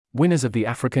Winners of the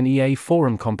African EA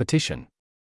Forum Competition.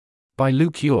 By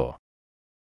Luke Eure.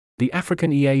 The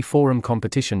African EA Forum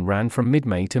competition ran from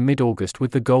mid-May to mid-August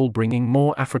with the goal bringing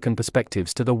more African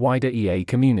perspectives to the wider EA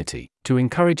community, to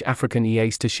encourage African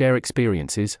EAs to share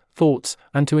experiences, thoughts,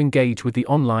 and to engage with the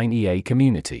online EA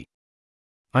community.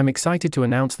 I'm excited to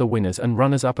announce the winners and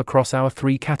runners-up across our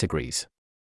 3 categories.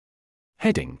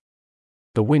 Heading: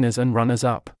 The winners and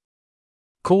runners-up.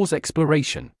 Cause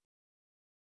exploration.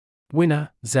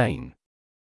 Winner, Zain.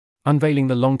 Unveiling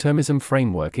the long-termism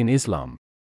framework in Islam.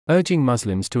 Urging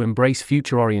Muslims to embrace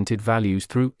future-oriented values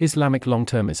through Islamic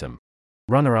long-termism.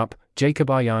 Runner-up, Jacob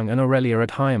Ayang and Aurelia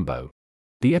at Hyambo.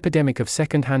 The epidemic of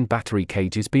second-hand battery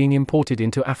cages being imported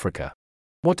into Africa.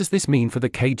 What does this mean for the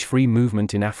cage-free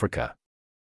movement in Africa?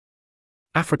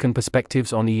 African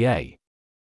perspectives on EA.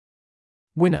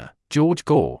 Winner, George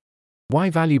Gore. Why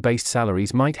value-based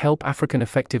salaries might help African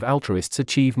effective altruists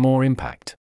achieve more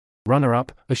impact.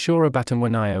 Runner-up, Ashura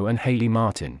Batanwanayo and Haley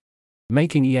Martin.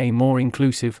 Making EA more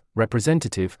inclusive,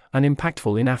 representative, and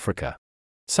impactful in Africa.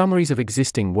 Summaries of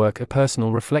existing work or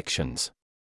personal reflections.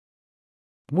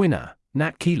 Winner,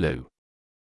 Nat Kilu.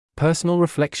 Personal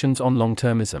reflections on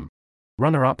long-termism.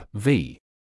 Runner-up, V.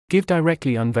 Give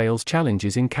Directly unveils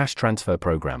challenges in cash transfer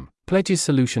program, pledges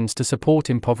solutions to support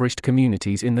impoverished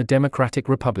communities in the Democratic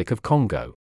Republic of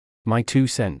Congo. My 2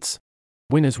 cents.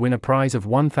 Winners win a prize of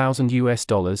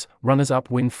 $1,000, runners-up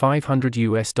win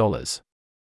 $500.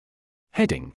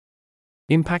 Heading: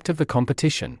 Impact of the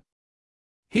competition.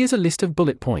 Here's a list of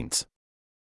bullet points.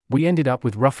 We ended up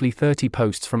with roughly 30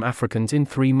 posts from Africans in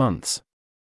 3 months.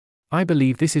 I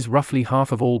believe this is roughly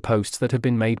half of all posts that have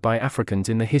been made by Africans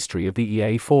in the history of the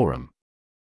EA Forum.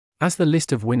 As the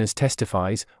list of winners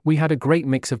testifies, we had a great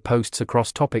mix of posts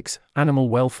across topics: animal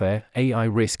welfare, AI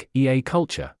risk, EA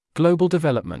culture, global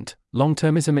development,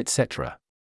 long-termism, etc.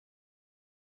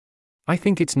 I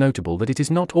think it's notable that it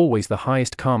is not always the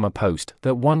highest karma post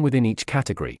that won within each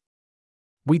category.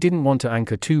 We didn't want to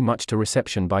anchor too much to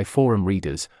reception by forum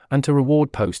readers, and to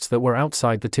reward posts that were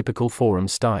outside the typical forum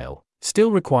style,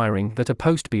 still requiring that a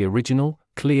post be original,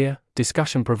 clear,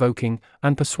 discussion-provoking,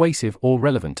 and persuasive or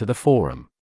relevant to the forum.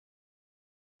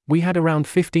 We had around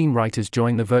 15 writers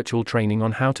join the virtual training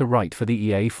on how to write for the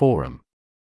EA Forum.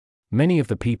 Many of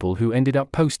the people who ended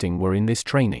up posting were in this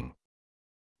training.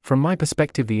 From my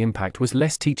perspective, the impact was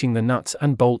less teaching the nuts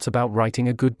and bolts about writing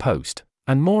a good post,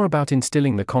 and more about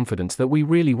instilling the confidence that we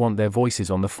really want their voices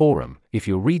on the forum. If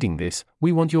you're reading this,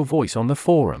 we want your voice on the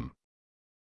forum.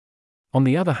 On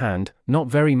the other hand, not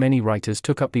very many writers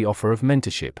took up the offer of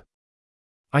mentorship.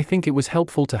 I think it was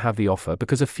helpful to have the offer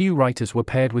because a few writers were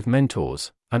paired with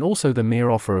mentors, and also the mere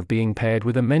offer of being paired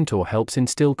with a mentor helps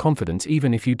instill confidence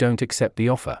even if you don't accept the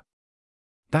offer.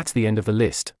 That's the end of the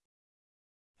list.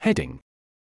 Heading: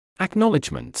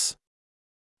 Acknowledgements.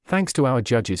 Thanks to our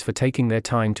judges for taking their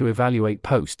time to evaluate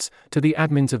posts, to the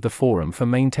admins of the forum for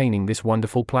maintaining this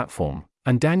wonderful platform,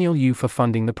 and Daniel Yu for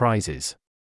funding the prizes.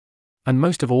 And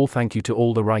most of all, thank you to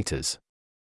all the writers.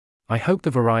 I hope the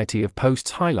variety of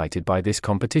posts highlighted by this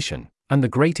competition, and the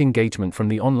great engagement from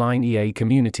the online EA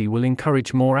community will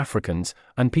encourage more Africans,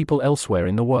 and people elsewhere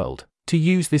in the world, to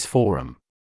use this forum.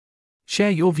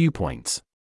 Share your viewpoints.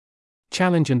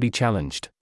 Challenge and be challenged.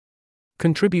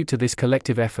 Contribute to this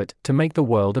collective effort to make the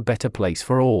world a better place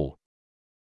for all.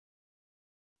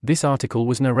 This article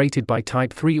was narrated by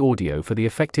Type 3 Audio for the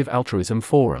Effective Altruism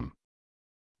Forum.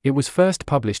 It was first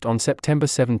published on September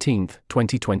 17,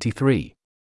 2023.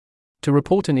 To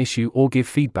report an issue or give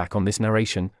feedback on this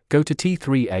narration, go to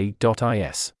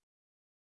t3a.is.